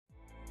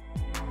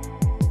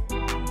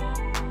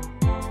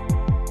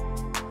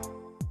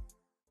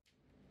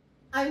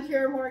I'm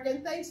Kiera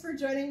Morgan. Thanks for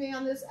joining me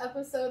on this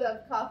episode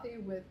of Coffee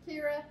with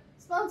Kiera,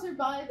 sponsored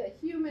by the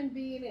Human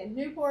Being in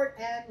Newport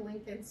and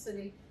Lincoln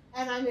City.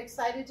 And I'm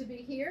excited to be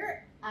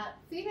here at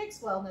Phoenix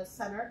Wellness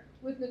Center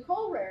with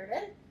Nicole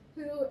Raridan,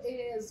 who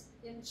is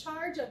in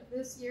charge of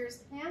this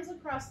year's Hands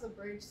Across the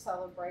Bridge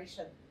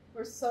celebration.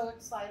 We're so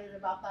excited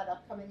about that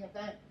upcoming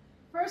event.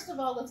 First of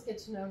all, let's get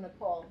to know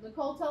Nicole.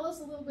 Nicole, tell us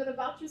a little bit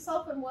about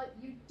yourself and what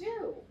you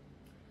do.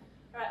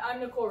 All right, I'm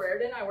Nicole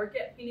Raridan. I work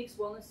at Phoenix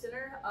Wellness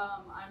Center.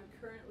 I'm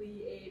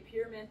currently a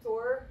peer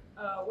mentor,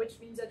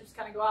 which means I just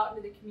kind of go out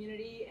into the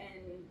community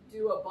and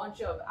do a bunch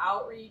of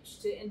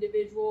outreach to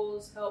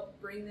individuals, help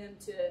bring them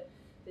to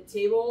the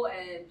table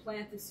and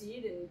plant the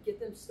seed and get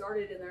them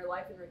started in their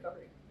life and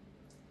recovery.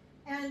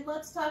 And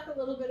let's talk a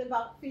little bit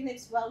about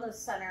Phoenix Wellness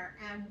Center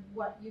and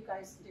what you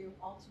guys do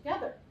all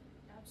together.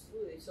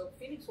 Absolutely. So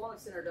Phoenix Wellness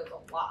Center does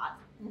a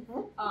lot,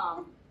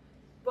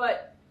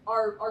 but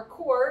our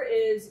core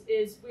is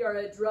we are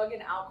a drug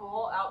and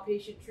alcohol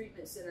outpatient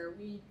treatment center.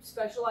 We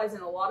specialize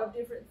in a lot of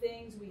different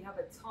things. We have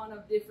a ton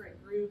of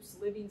different groups: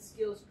 living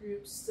skills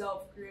groups,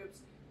 self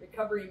groups,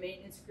 recovery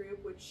maintenance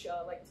group, which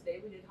like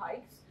today we did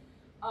hikes.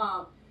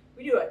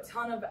 We do a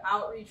ton of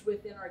outreach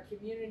within our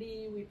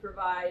community. We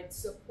provide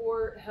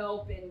support,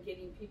 help in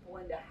getting people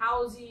into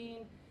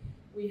housing.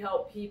 We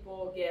help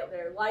people get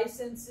their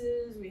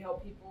licenses. We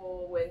help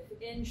people with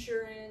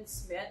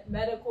insurance,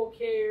 medical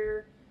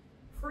care.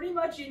 Pretty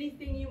much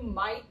anything you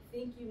might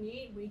think you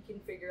need, we can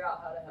figure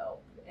out how to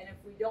help. And if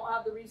we don't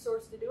have the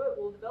resource to do it,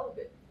 we'll develop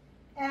it.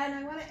 And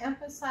I want to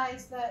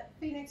emphasize that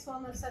Phoenix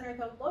Wellness Center,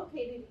 though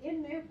located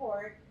in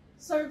Newport,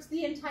 serves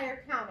the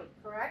entire county,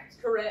 correct?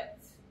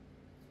 Correct.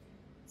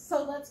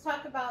 So let's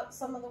talk about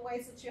some of the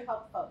ways that you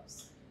help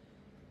folks.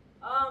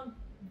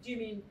 Do you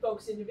mean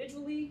folks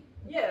individually?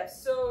 Yeah,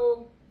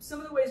 so some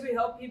of the ways we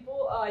help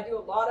people, I do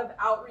a lot of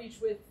outreach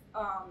with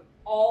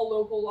all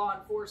local law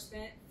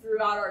enforcement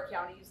throughout our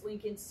counties: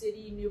 Lincoln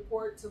City,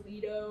 Newport,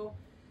 Toledo.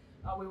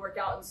 We work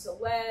out in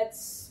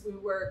Siletz. We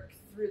work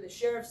through the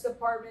Sheriff's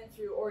Department,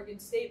 through Oregon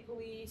State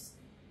Police.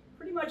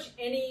 Pretty much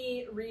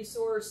any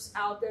resource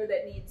out there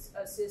that needs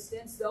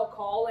assistance, they'll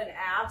call and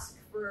ask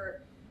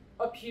for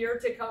a peer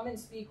to come and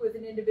speak with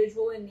an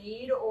individual in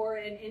need, or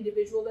an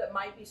individual that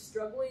might be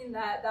struggling,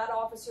 that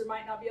officer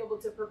might not be able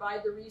to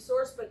provide the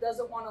resource but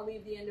doesn't want to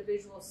leave the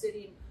individual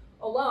sitting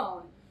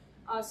alone.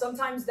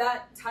 Sometimes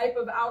that type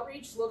of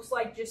outreach looks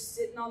like just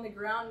sitting on the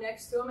ground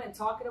next to them and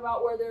talking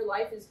about where their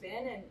life has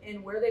been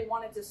and where they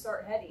want it to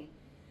start heading.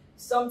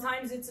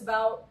 Sometimes it's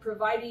about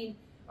providing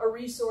a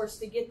resource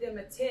to get them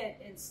a tent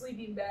and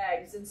sleeping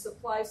bags and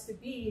supplies to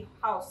be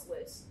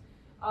houseless.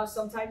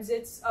 Sometimes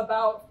it's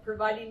about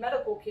providing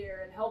medical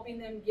care and helping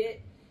them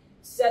get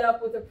set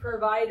up with a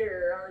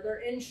provider, or their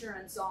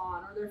insurance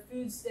on, or their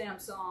food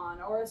stamps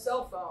on, or a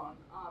cell phone.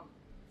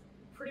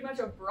 Pretty much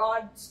a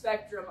broad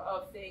spectrum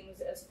of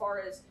things as far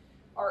as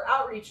our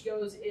outreach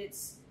goes.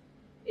 It's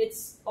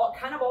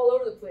kind of all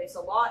over the place.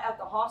 A lot at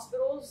the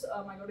hospitals.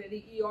 I go to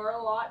the ER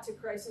a lot to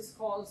crisis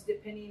calls,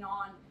 depending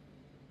on,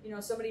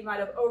 somebody might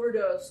have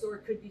overdosed or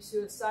could be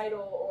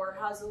suicidal or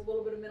has a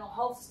little bit of mental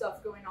health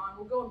stuff going on.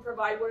 We'll go and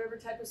provide whatever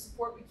type of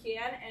support we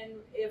can. And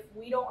if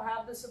we don't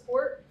have the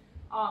support,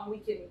 we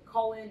can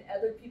call in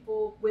other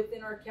people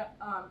within our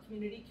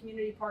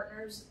community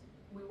partners.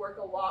 We work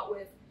a lot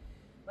with,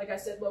 like I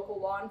said,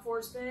 local law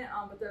enforcement,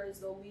 but there is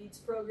the LEADS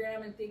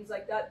program and things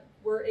like that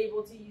we're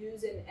able to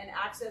use and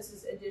access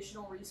as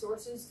additional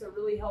resources to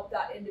really help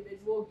that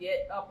individual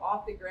get up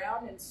off the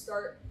ground and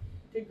start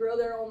to grow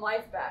their own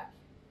life back.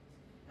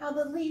 Now,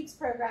 the LEADS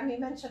program, you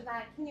mentioned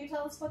that. Can you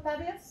tell us what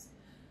that is?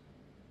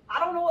 I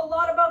don't know a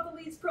lot about the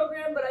LEADS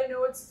program, but I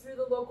know it's through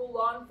the local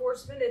law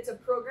enforcement. It's a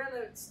program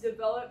that's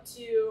developed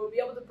to be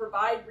able to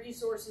provide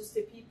resources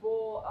to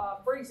people.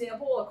 For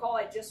example, a call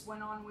I just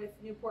went on with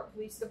Newport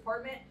Police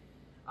Department.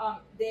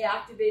 They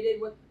activated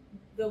with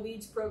the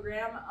LEADS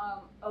program.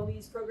 A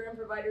LEADS program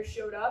provider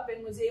showed up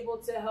and was able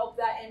to help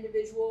that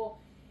individual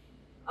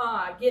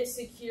get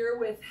secure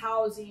with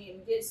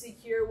housing, get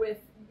secure with,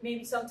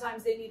 maybe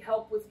sometimes they need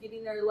help with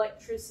getting their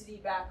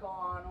electricity back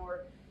on,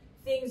 or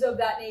things of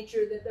that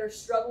nature that they're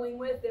struggling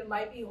with that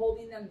might be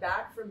holding them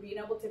back from being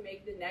able to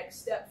make the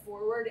next step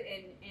forward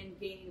and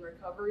gaining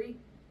recovery.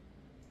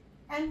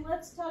 And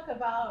let's talk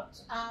about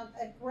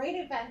a great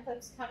event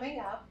that's coming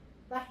up,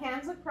 the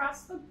Hands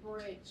Across the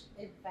Bridge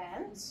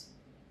event.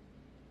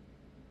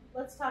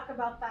 Let's talk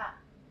about that.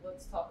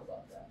 Let's talk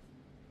about that.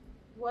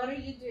 What are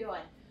you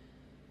doing?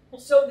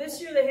 So this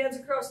year, the Hands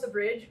Across the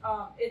Bridge,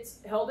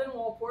 it's held in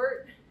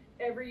Walport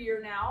every year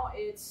now.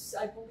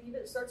 I believe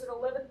it starts at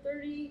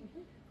 11:30.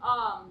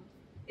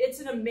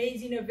 It's an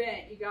amazing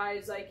event, you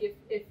guys. Like,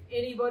 if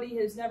anybody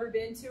has never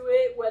been to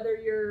it, whether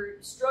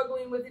you're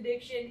struggling with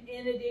addiction,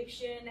 in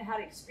addiction, had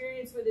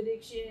experience with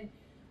addiction,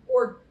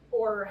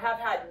 or have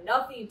had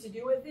nothing to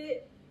do with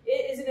it,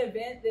 it is an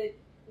event that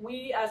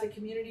we as a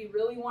community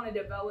really want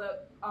to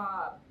develop.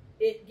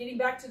 Getting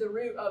back to the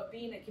root of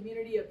being a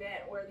community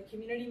event where the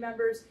community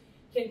members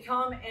can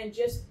come and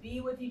just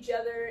be with each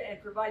other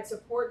and provide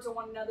support to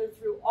one another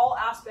through all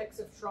aspects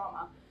of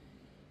trauma.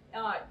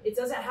 It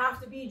doesn't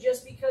have to be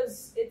just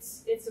because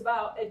it's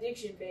about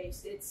addiction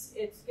based.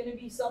 It's going to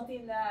be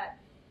something that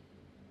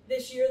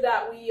this year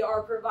that we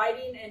are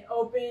providing an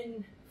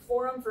open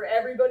forum for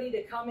everybody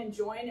to come and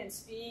join and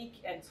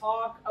speak and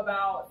talk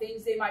about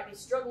things they might be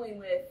struggling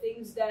with,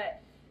 things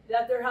that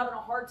they're having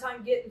a hard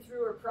time getting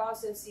through or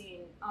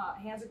processing.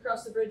 Hands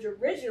Across the Bridge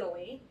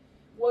originally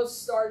was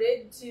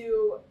started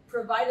to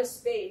provide a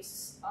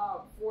space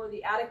for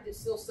the addict that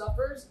still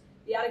suffers,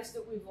 the addicts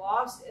that we've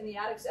lost, and the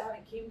addicts that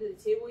haven't came to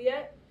the table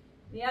yet,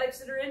 and the addicts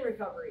that are in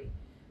recovery.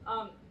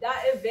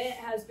 That event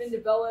has been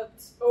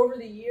developed over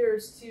the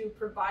years to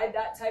provide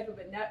that type of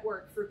a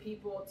network for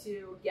people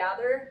to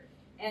gather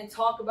and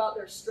talk about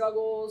their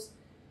struggles,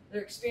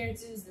 their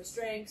experiences, their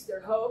strengths,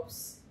 their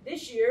hopes.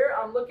 This year,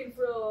 I'm looking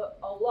for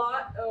a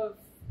lot of,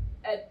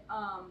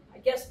 I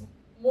guess,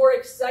 more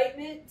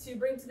excitement to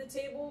bring to the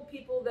table,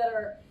 people that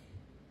are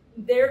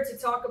there to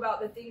talk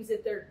about the things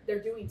that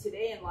they're doing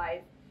today in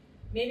life.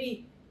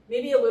 Maybe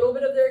a little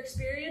bit of their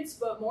experience,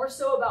 but more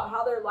so about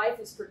how their life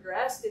has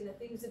progressed and the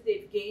things that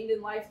they've gained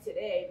in life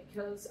today.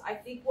 Because I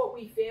think what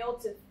we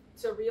fail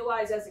to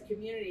realize as a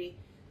community,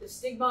 the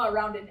stigma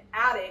around an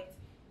addict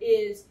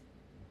is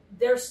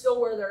they're still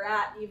where they're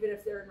at, even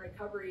if they're in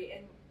recovery.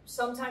 And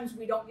sometimes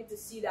we don't get to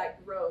see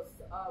that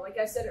growth. Like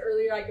I said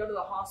earlier, I go to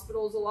the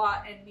hospitals a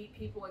lot and meet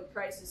people in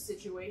crisis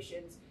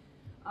situations.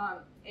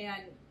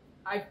 And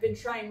I've been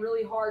trying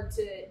really hard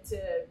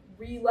to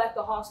let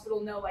the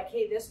hospital know, like,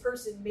 hey, this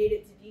person made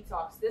it to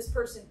detox. This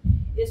person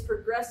is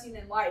progressing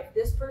in life.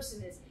 This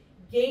person is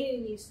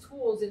gaining these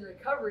tools in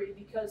recovery,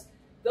 because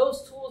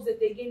those tools that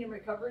they gain in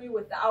recovery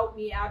without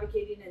me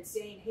advocating and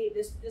saying, hey,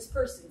 this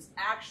person's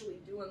actually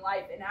doing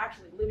life and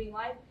actually living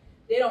life,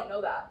 they don't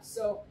know that.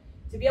 So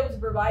to be able to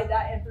provide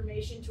that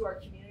information to our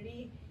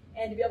community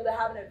and to be able to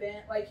have an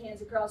event like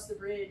Hands Across the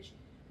Bridge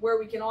where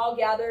we can all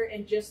gather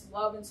and just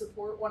love and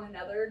support one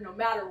another, no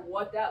matter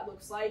what that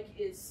looks like,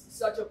 is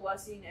such a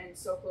blessing and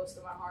so close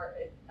to my heart.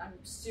 I'm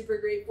super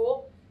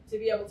grateful to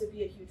be able to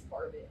be a huge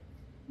part of it.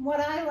 What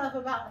I love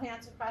about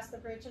Hands Across the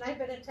Bridge, and I've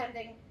been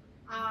attending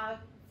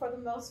for the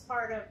most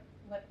part of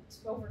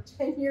over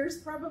 10 years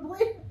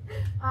probably,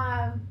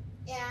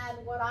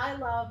 and what I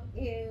love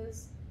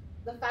is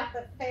the fact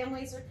that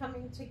families are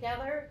coming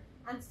together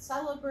and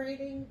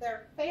celebrating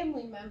their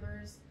family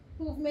members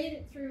who've made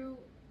it through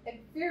a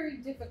very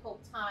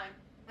difficult time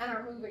and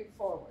are moving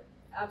forward.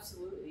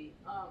 Absolutely.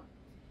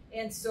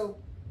 And so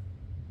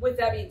with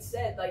that being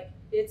said, like,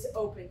 it's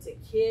open to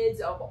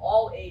kids of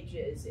all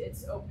ages.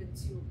 It's open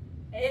to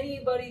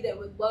anybody that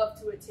would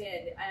love to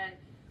attend. And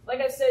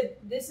like I said,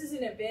 this is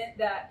an event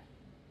that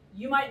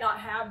you might not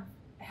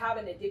have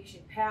an addiction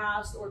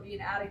past or be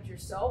an addict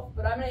yourself,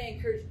 but I'm going to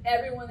encourage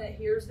everyone that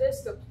hears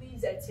this to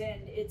please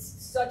attend. It's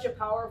such a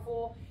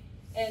powerful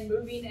and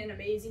moving and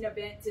amazing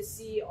event to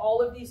see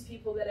all of these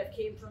people that have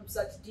came from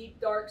such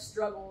deep, dark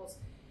struggles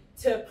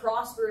to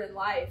prosper in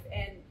life,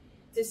 and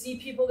to see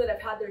people that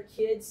have had their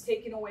kids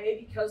taken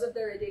away because of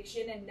their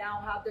addiction and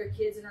now have their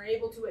kids and are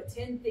able to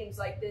attend things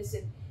like this.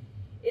 And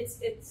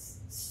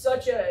it's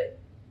such a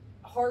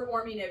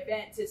heartwarming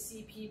event to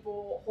see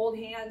people hold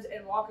hands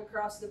and walk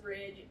across the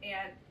bridge.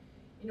 And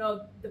you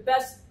know, the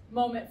best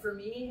moment for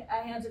me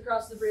at Hands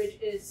Across the Bridge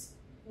is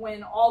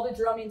when all the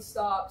drumming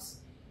stops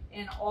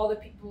and all the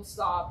people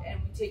stop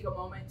and we take a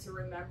moment to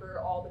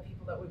remember all the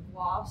people that we've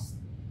lost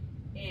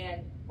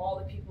and all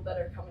the people that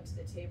are coming to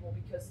the table,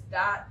 because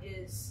that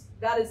is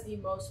the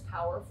most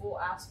powerful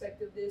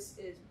aspect of this.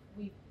 Is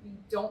we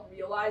don't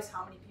realize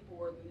how many people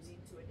we're losing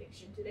to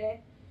addiction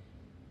today,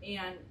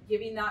 and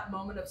giving that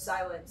moment of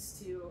silence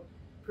to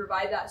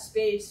provide that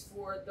space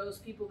for those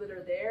people that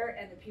are there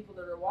and the people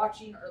that are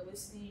watching or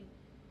listening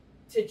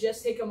to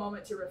just take a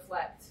moment to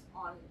reflect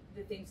on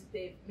the things that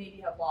they maybe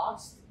have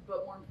lost,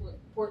 but more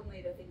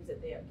importantly, the things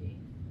that they have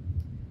gained.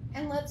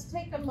 And let's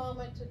take a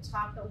moment to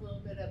talk a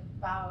little bit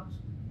about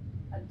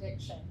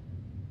addiction.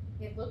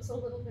 It looks a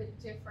little bit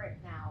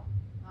different now.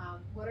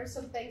 What are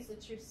some things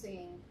that you're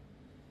seeing?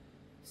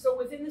 So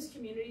within this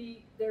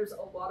community, there's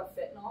a lot of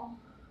fentanyl.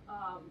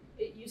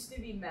 It used to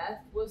be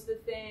meth was the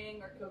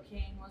thing, or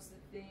cocaine was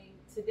the thing.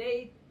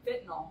 Today,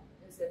 fentanyl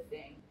is the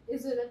thing.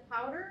 Is it a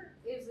powder?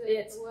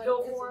 It's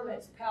pill form,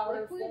 it's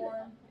powder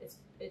form,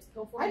 it's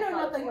pill form. I know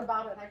nothing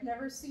about it. I've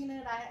never seen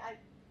it.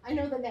 I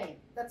know the name.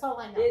 That's all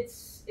I know.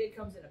 It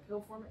comes in a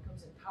pill form, it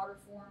comes in powder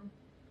form.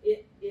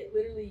 It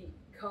literally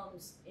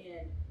comes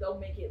in, they'll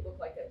make it look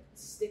like a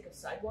stick of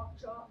sidewalk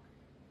chalk.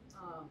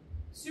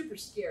 Super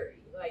scary.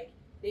 Like,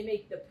 they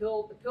make the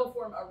pill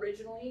form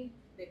originally,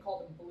 they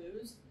called them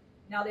blues.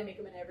 Now they make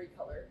them in every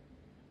color.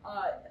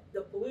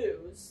 The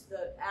blues,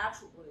 the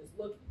actual blues,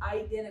 look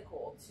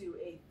identical to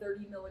a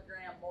 30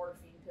 milligram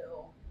morphine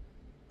pill,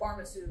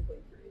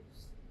 pharmaceutically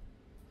produced.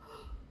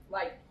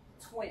 Like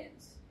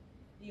twins.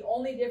 The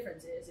only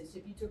difference is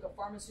if you took a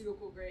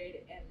pharmaceutical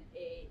grade and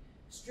a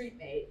street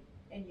made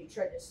and you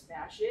tried to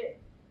smash it,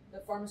 the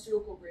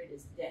pharmaceutical grade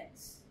is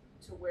dense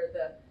to where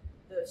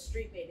the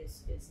street made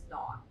is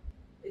not.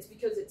 It's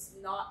because it's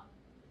not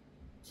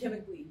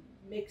chemically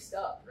mixed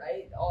up,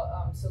 right?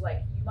 So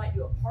like, you might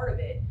do a part of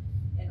it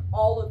and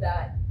all of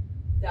that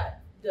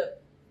the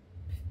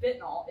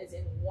fentanyl is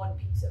in one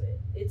piece of it.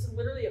 It's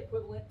literally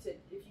equivalent to,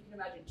 if you can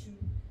imagine, 2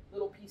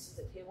 little pieces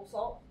of table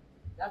salt.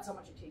 That's how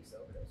much it takes to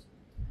overdose.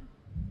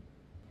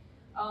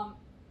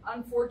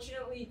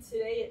 Unfortunately,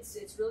 today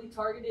it's really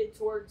targeted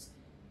towards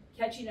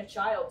catching a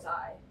child's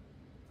eye.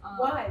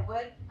 Why?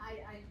 What?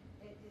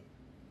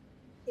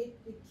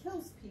 It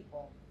kills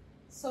people.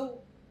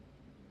 So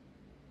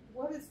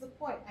what is the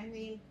point? I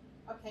mean,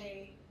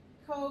 okay,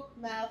 coke,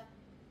 meth,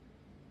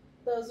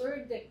 those are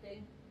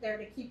addicting. They're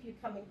to keep you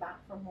coming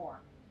back for more.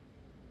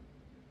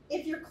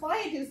 If your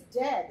client is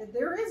dead,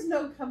 there is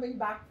no coming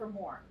back for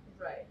more.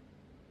 Right.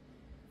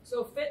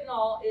 So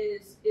fentanyl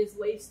is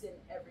laced in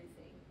everything.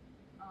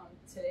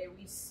 Today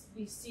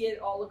we see it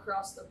all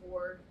across the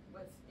board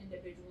with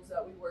individuals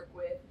that we work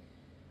with,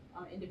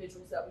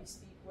 individuals that we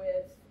speak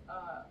with.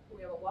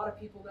 We have a lot of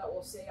people that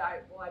will say,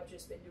 I've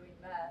just been doing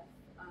meth.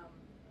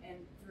 And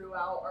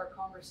throughout our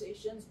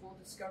conversations, we'll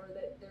discover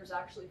that there's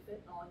actually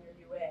fentanyl in your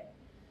UA.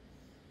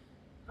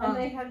 And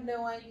they have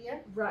no idea?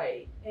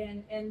 Right.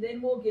 And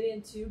then we'll get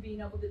into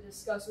being able to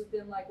discuss with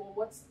them, like, well,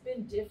 what's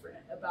been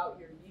different about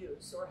your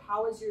use? Or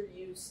how is your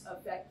use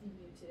affecting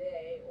you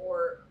today?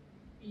 Or,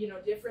 you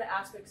know, different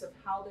aspects of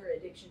how their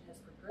addiction has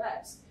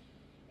progressed.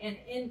 And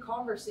in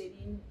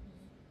conversating,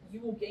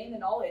 you will gain the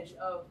knowledge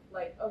of,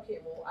 like, okay,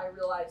 well, I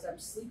realize I'm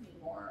sleeping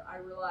more. I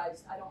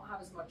realize I don't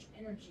have as much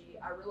energy.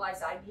 I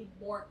realize I need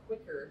more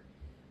quicker.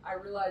 I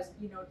realize,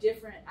 you know,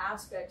 different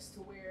aspects to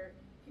where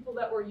people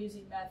that were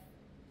using meth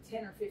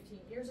 10 or 15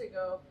 years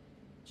ago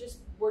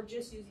were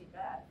just using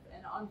meth.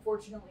 And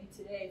unfortunately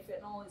today,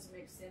 fentanyl is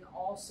mixed in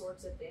all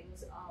sorts of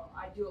things.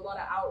 I do a lot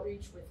of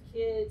outreach with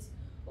kids,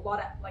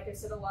 like I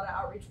said, a lot of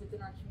outreach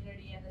within our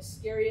community. And the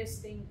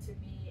scariest thing to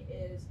me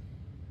is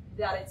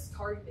that it's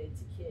targeted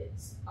to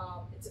kids.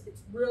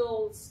 It's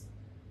real,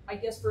 I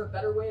guess, for a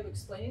better way of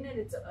explaining it,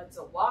 it's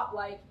a lot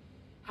like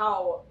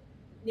how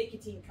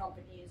nicotine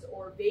companies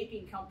or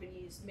vaping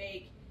companies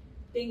make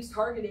things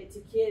targeted to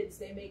kids.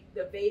 They make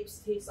the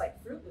vapes taste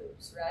like Fruit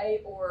Loops,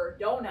 right? Or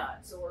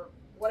donuts or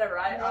whatever.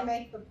 They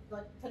make the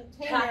containers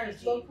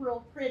packaging look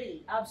real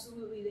pretty.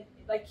 Absolutely,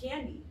 like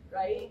candy,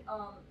 right?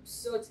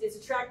 So it's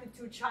attractive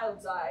to a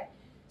child's eye.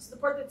 So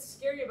the part that's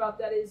scary about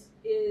that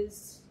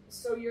is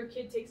so your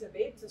kid takes a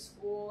vape to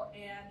school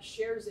and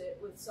shares it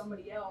with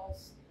somebody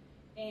else,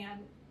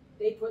 and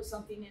they put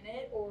something in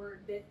it,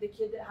 or the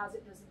kid that has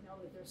it doesn't know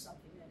that there's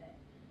something in it.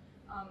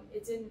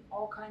 It's in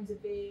all kinds of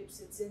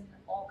vapes. It's in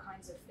all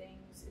kinds of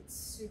things. It's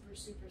super,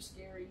 super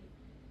scary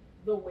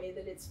the way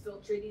that it's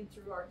filtrating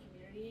through our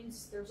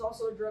communities. There's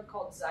also a drug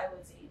called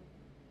xylazine,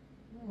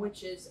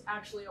 which is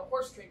actually a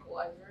horse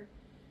tranquilizer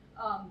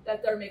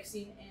that they're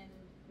mixing in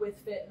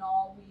with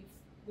fentanyl.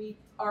 We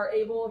are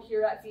able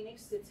here at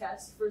Phoenix to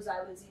test for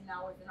xylazine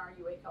now within our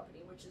UA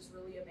company, which is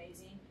really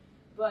amazing,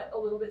 but a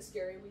little bit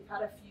scary. We've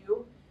had a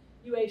few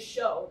UAs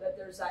show that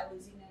there's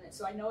xylazine in it,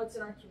 so I know it's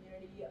in our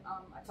community.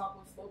 I talk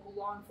with local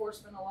law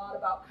enforcement a lot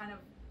about kind of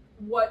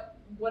what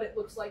it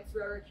looks like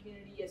throughout our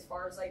community, as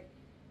far as like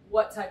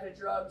what type of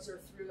drugs are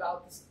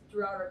throughout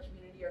our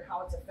community, or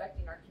how it's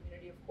affecting our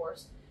community, of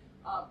course.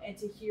 And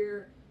to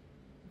hear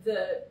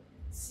the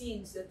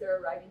scenes that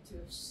they're arriving to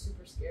is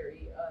super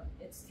scary.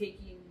 It's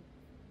taking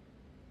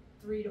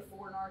 3 to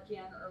 4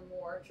 Narcan or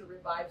more to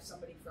revive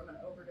somebody from an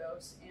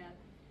overdose. And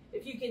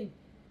if you can,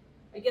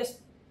 I guess,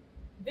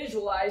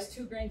 visualize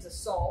 2 grains of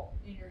salt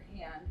in your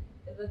hand,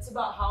 that's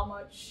about how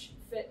much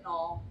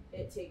fentanyl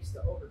it takes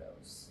to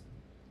overdose.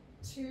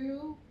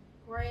 2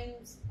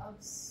 grains of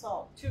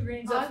salt. 2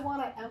 grains of... I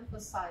want to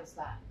emphasize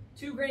that.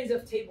 2 grains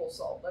of table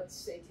salt. Let's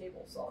say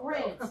table salt.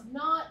 Grains,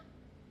 not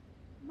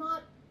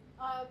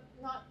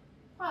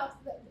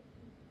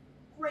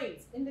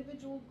grains,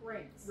 individual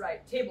grains.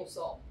 Right, table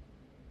salt.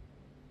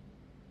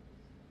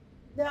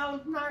 Now,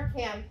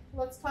 Narcan.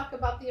 Let's talk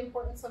about the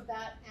importance of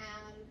that,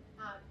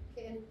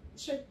 and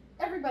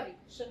everybody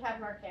should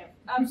have Narcan.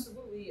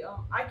 Absolutely.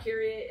 I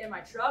carry it in my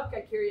truck.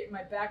 I carry it in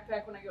my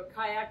backpack when I go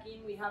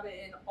kayaking. We have it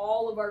in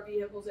all of our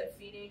vehicles at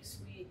Phoenix.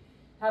 We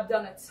have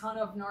done a ton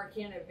of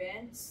Narcan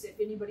events. If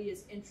anybody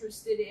is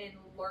interested in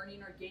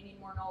learning or gaining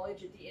more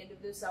knowledge, at the end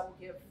of this, I will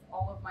give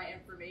all of my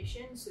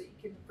information, so you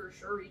can for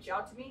sure reach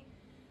out to me.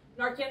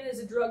 Narcan is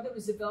a drug that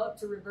was developed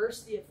to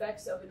reverse the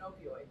effects of an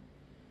opioid.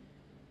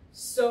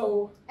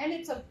 And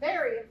it's a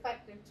very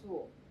effective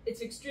tool.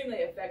 It's extremely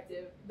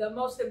effective. The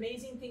most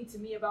amazing thing to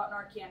me about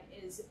Narcan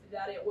is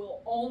that it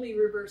will only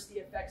reverse the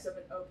effects of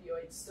an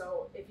opioid.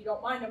 So if you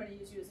don't mind, I'm going to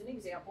use you as an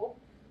example.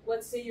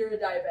 Let's say you're a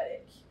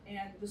diabetic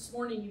and this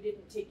morning you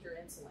didn't take your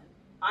insulin.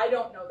 I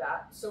don't know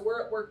that. So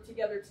we're at work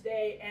together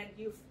today and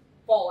you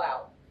fall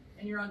out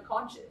and you're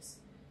unconscious.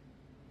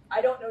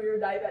 I don't know you're a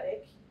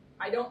diabetic.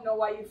 I don't know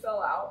why you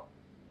fell out.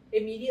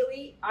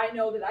 Immediately, I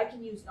know that I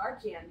can use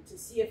Narcan to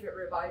see if it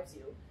revives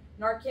you.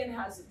 Narcan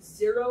has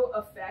 0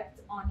 effect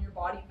on your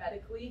body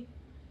medically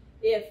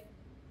if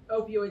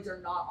opioids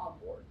are not on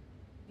board.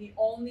 The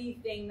only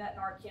thing that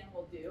Narcan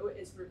will do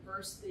is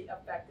reverse the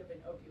effect of an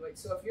opioid.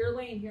 So if you're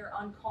laying here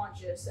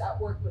unconscious at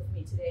work with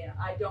me today and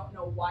I don't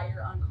know why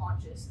you're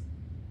unconscious,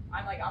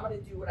 I'm like, I'm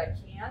going to do what I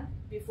can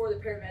before the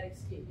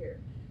paramedics get here.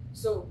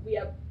 So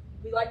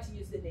we like to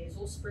use the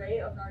nasal spray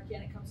of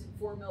Narcan. It comes in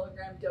 4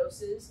 milligram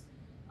doses.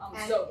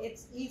 And so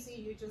it's easy.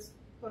 You just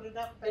put it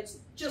up. It's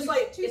just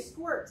two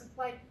squirts. It's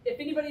like, if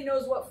anybody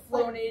knows what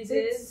Flonase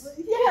is,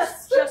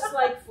 yes, it's just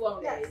like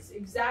Flonase, yes.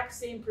 exact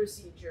same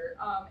procedure.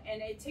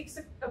 And it takes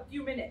a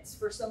few minutes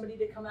for somebody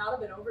to come out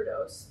of an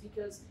overdose,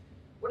 because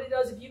what it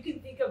does, if you can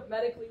think of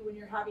medically when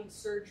you're having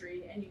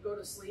surgery and you go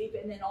to sleep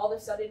and then all of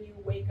a sudden you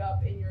wake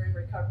up and you're in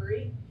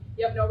recovery,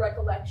 you have no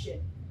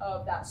recollection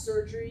of that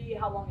surgery,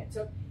 how long it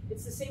took.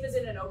 It's the same as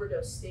in an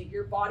overdose state.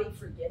 Your body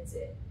forgets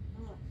it.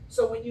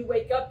 So when you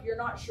wake up, you're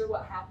not sure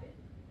what happened.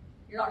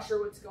 You're not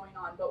sure what's going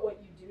on. But what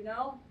you do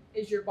know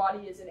is your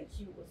body is in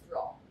acute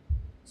withdrawal.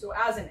 So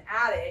as an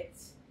addict,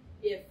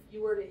 if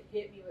you were to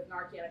hit me with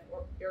Narcan,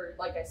 or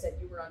like I said,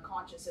 you were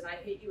unconscious and I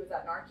hit you with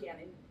that Narcan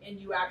and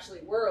you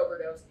actually were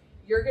overdosed,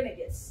 you're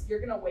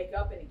gonna wake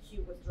up in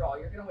acute withdrawal.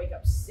 You're gonna wake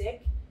up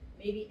sick,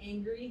 maybe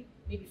angry,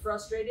 maybe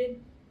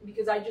frustrated,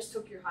 because I just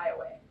took your high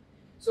away.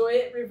 So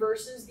it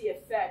reverses the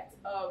effect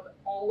of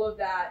all of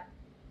that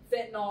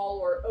fentanyl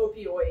or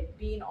opioid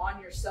being on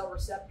your cell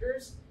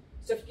receptors.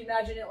 So if you can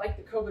imagine it like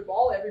the COVID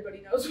ball,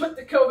 everybody knows what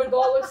the COVID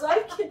ball looks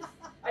like.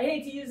 I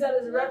hate to use that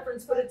as a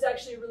reference, but it's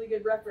actually a really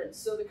good reference.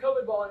 So the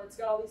COVID ball, and it's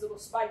got all these little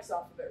spikes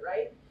off of it,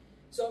 right?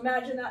 So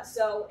imagine that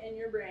cell in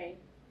your brain,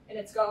 and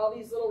it's got all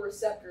these little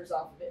receptors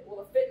off of it.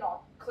 Well, the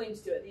fentanyl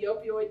clings to it. The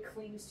opioid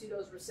clings to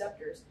those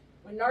receptors.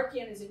 When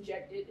Narcan is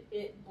injected,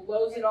 it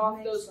blows it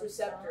off those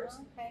receptors.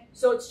 Okay.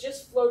 So it's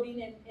just floating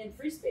in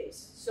free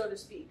space, so to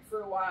speak,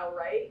 for a while,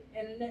 right?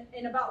 And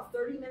in about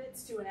 30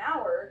 minutes to an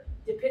hour,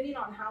 depending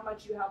on how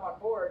much you have on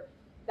board,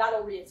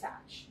 that'll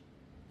reattach.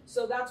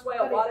 So that's why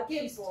a lot of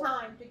people... It gives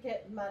time to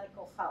get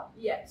medical help.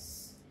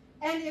 Yes.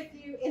 And if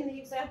you, in the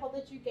example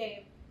that you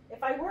gave,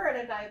 if I were in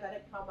a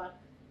diabetic coma,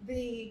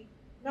 the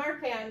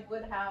Narcan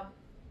would have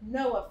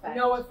no effect.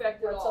 No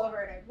effect at all.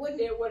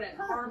 And it wouldn't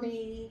hurt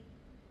me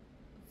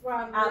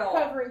from at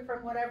recovering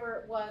from whatever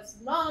it was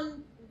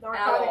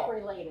non-narcotic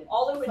related.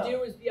 All it would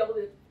do is be able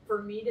to,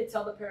 for me to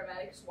tell the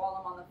paramedics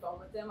while I'm on the phone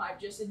with them, I've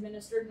just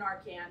administered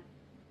Narcan,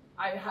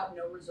 I have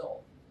no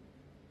result.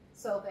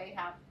 So they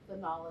have the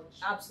knowledge.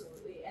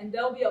 Absolutely. And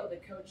they'll be able to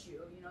coach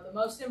you. You know, the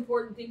most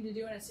important thing to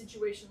do in a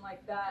situation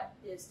like that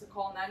is to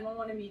call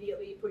 911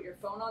 immediately, put your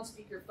phone on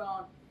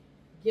speakerphone,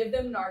 give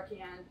them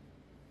Narcan,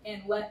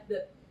 and let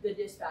the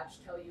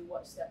dispatch tell you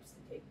what steps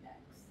to take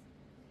next.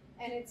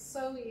 And it's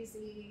so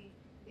easy.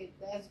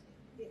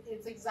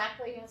 It's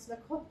exactly as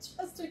Nicole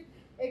just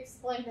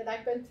explained it.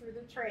 I've been through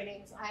the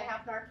trainings. I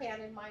have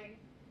Narcan in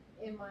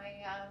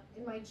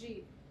my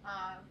Jeep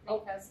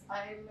because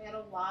I'm at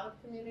a lot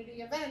of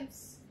community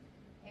events,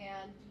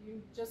 and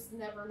you just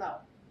never know.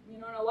 You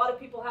know, and a lot of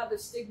people have the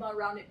stigma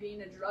around it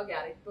being a drug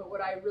addict, but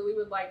what I really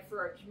would like for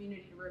our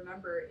community to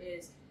remember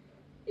is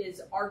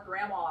our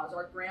grandmas,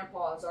 our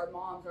grandpas, our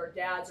moms, our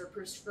dads are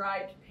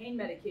prescribed pain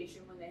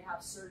medication when they have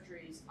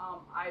surgeries.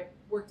 I've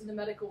worked in the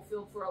medical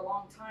field for a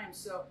long time,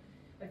 so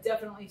I've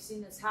definitely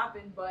seen this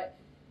happen. But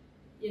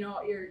you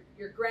know,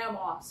 your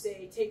grandma,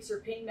 say, takes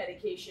her pain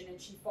medication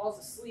and she falls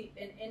asleep,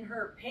 and in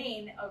her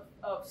pain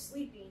of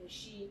sleeping,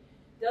 she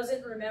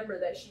doesn't remember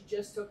that she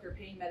just took her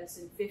pain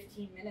medicine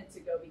 15 minutes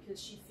ago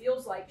because she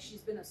feels like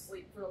she's been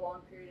asleep for a long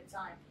period of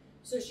time.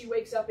 So she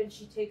wakes up and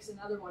she takes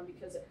another one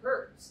because it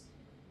hurts.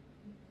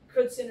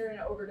 Could send her in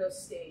an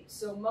overdose state.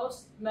 So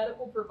most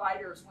medical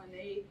providers, when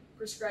they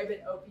prescribe an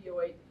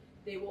opioid,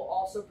 they will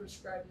also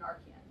prescribe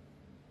Narcan.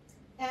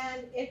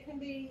 And it can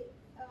be,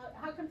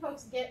 how can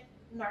folks get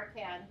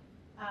Narcan?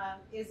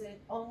 Is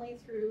it only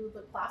through the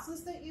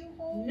classes that you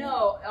hold?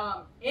 No,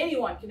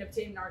 anyone can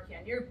obtain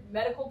Narcan. Your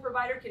medical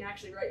provider can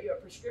actually write you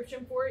a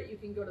prescription for it. You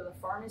can go to the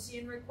pharmacy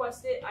and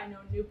request it. I know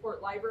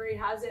Newport Library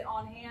has it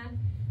on hand.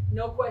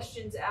 No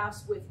questions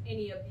asked with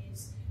any of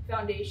these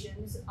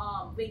foundations.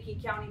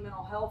 Lincoln County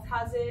Mental Health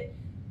has it.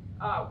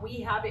 We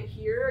have it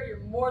here.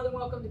 You're more than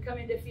welcome to come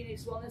into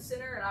Phoenix Wellness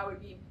Center, and I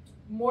would be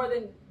more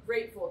than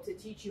grateful to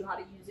teach you how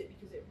to use it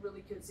because it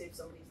really could save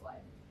somebody's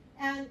life.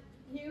 And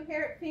you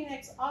here at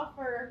Phoenix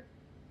offer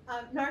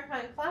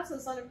Narcan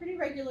classes on a pretty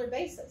regular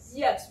basis.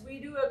 Yes, we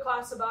do a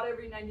class about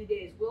every 90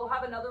 days. We'll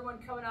have another one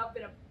coming up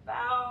in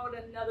about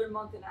another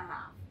month and a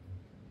half.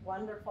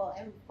 Wonderful.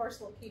 And of course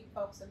we'll keep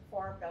folks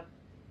informed of,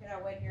 you know,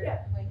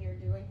 when you're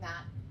doing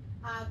that.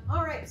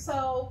 All right,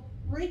 so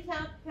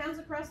recap, Hands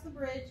Across the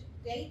Bridge,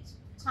 date,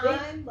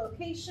 time,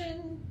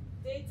 location.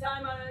 Date,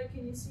 time,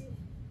 can you see?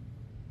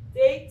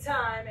 Date,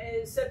 time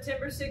is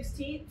September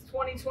 16th,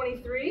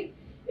 2023.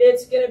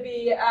 It's going to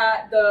be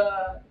at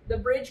the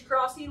bridge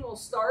crossing. Will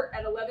start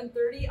at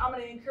 11:30. I'm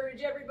going to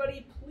encourage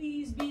everybody,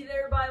 please be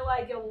there by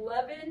like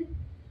 11.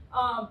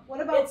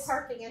 What about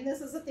parking? And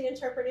this is at the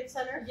Interpretive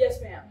Center?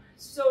 Yes, ma'am.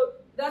 So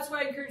that's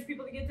why I encourage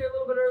people to get there a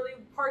little bit early.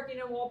 Parking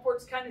in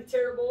Walport's kind of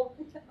terrible.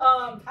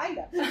 Kind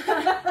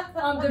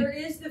of. There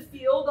is the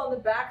field on the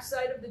back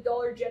side of the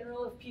Dollar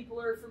General, if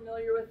people are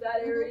familiar with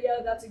that area.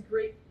 Mm-hmm. That's a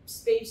great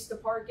space to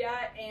park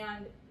at,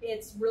 and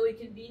it's really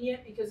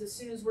convenient because as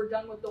soon as we're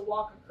done with the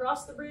walk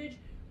across the bridge,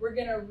 we're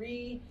going to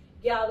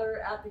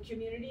gather at the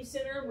community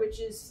center, which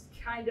is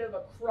kind of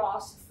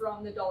across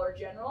from the Dollar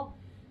General.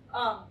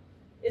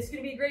 It's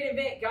going to be a great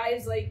event,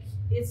 guys. Like,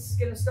 it's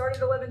going to start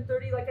at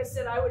 11:30. Like I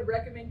said, I would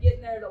recommend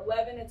getting there at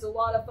 11. It's a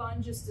lot of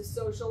fun just to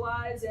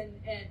socialize and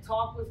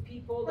talk with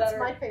people. That's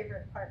my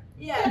favorite part.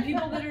 Yeah,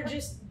 people that are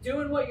just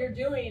doing what you're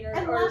doing.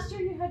 And last year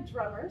you had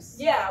drummers.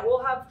 Yeah,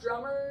 we'll have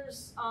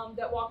drummers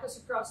that walk us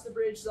across the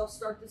bridge. They'll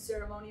start the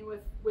ceremony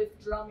with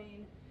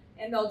drumming,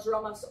 and they'll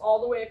drum us all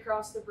the way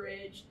across the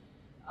bridge.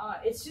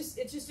 It's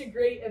just a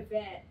great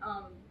event.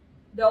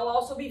 There'll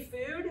also be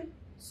food.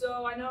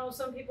 So I know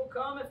some people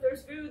come. If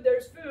there's food,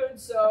 there's food.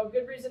 So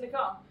good reason to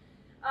come.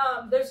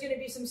 There's going to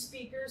be some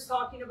speakers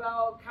talking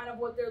about kind of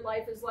what their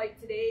life is like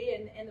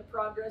today and the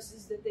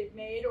progresses that they've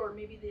made, or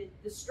maybe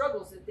the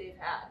struggles that they've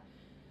had.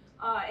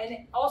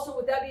 And also,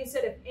 with that being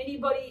said, if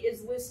anybody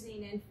is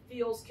listening and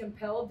feels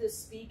compelled to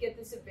speak at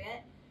this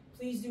event,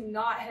 please do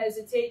not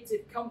hesitate to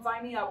come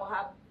find me. I will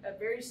have a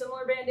very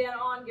similar bandana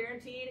on,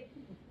 guaranteed.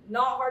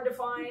 Not hard to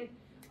find,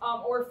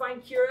 or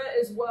find Kiera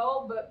as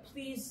well. But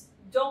please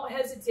don't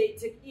hesitate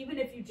to, even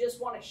if you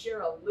just want to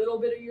share a little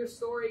bit of your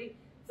story,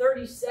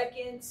 30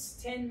 seconds,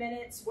 10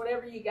 minutes,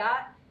 whatever you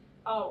got,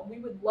 we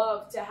would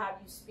love to have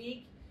you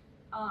speak.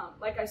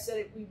 Like I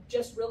said, we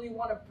just really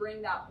want to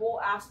bring that whole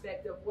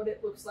aspect of what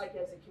it looks like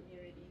as a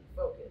community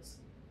focus.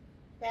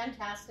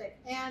 Fantastic.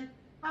 And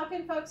how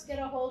can folks get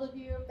a hold of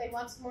you if they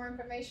want some more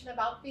information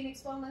about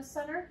Phoenix Wellness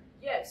Center?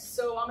 Yes,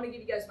 so I'm going to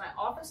give you guys my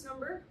office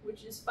number,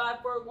 which is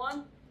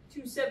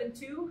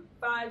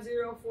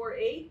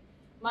 541-272-5048.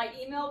 My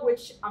email,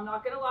 which I'm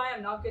not going to lie,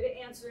 I'm not good at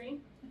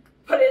answering,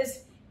 but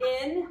is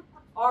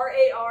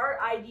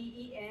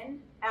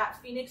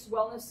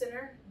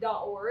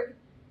nrariden@phoenixwellnesscenter.org.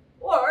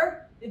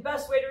 Or the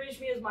best way to reach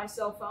me is my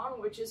cell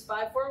phone, which is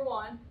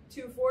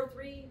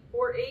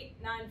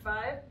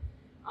 541-243-4895.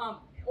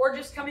 Or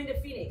just come into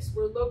Phoenix.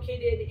 We're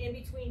located in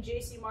between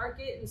JC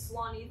Market and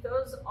Salon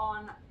Ethos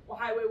on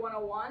Highway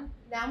 101.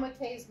 Now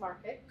McKay's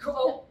Market.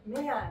 Oh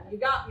man, you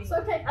got me. It's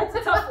okay. That's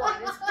a tough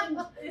one.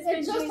 It's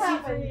been just JC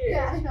happened. for years.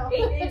 Yeah, I know.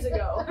 8 days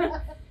ago.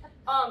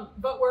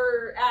 But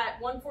we're at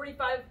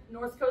 145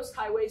 North Coast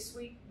Highway,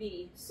 Suite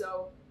B.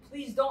 So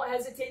please don't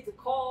hesitate to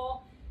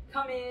call.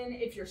 Come in.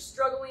 If you're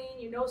struggling,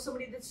 you know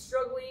somebody that's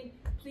struggling,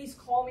 please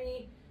call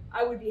me.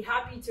 I would be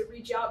happy to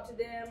reach out to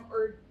them,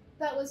 or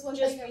that was one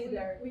just thing be that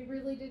there. we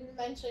really didn't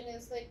mention,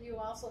 is that you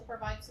also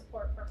provide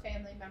support for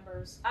family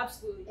members.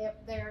 Absolutely. If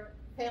their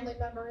family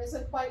member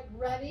isn't quite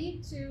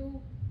ready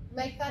to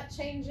make that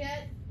change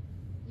yet,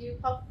 you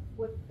help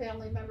with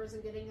family members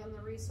and getting them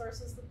the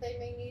resources that they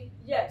may need.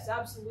 Yes,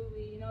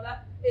 absolutely. You know,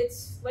 that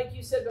it's like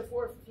you said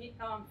before,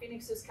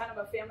 Phoenix is kind of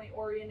a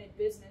family-oriented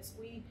business.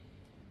 We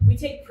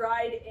take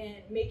pride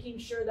in making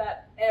sure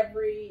that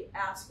every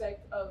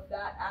aspect of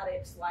that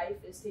addict's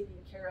life is taken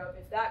care of.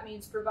 If that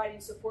means providing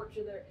support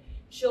to their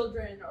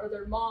children or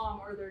their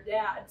mom or their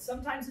dad,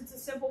 sometimes it's a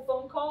simple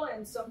phone call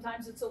and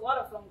sometimes it's a lot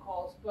of phone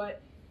calls,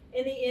 but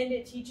in the end,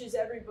 it teaches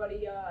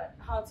everybody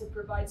how to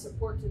provide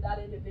support to that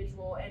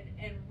individual.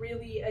 And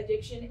really,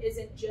 addiction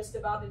isn't just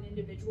about an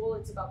individual,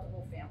 it's about the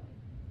whole family.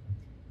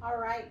 All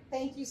right.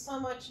 Thank you so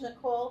much,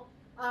 Nicole.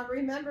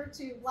 Remember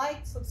to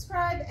like,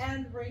 subscribe,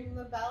 and ring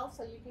the bell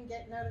so you can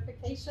get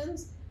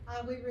notifications.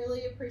 We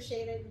really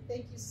appreciate it. And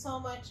thank you so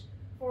much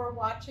for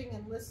watching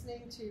and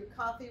listening to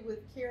Coffee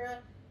with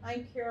Kiera.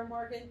 I'm Kiera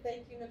Morgan.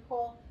 Thank you,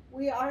 Nicole.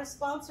 We are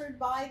sponsored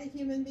by The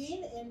Human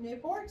Being in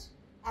Newport,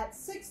 at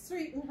 6th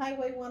Street and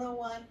Highway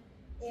 101,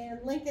 in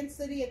Lincoln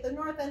City at the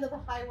north end of the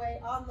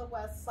highway on the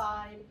west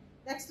side,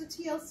 next to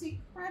TLC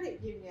Credit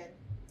Union.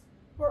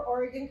 For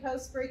Oregon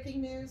Coast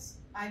Breaking News,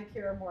 I'm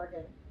Kiera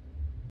Morgan.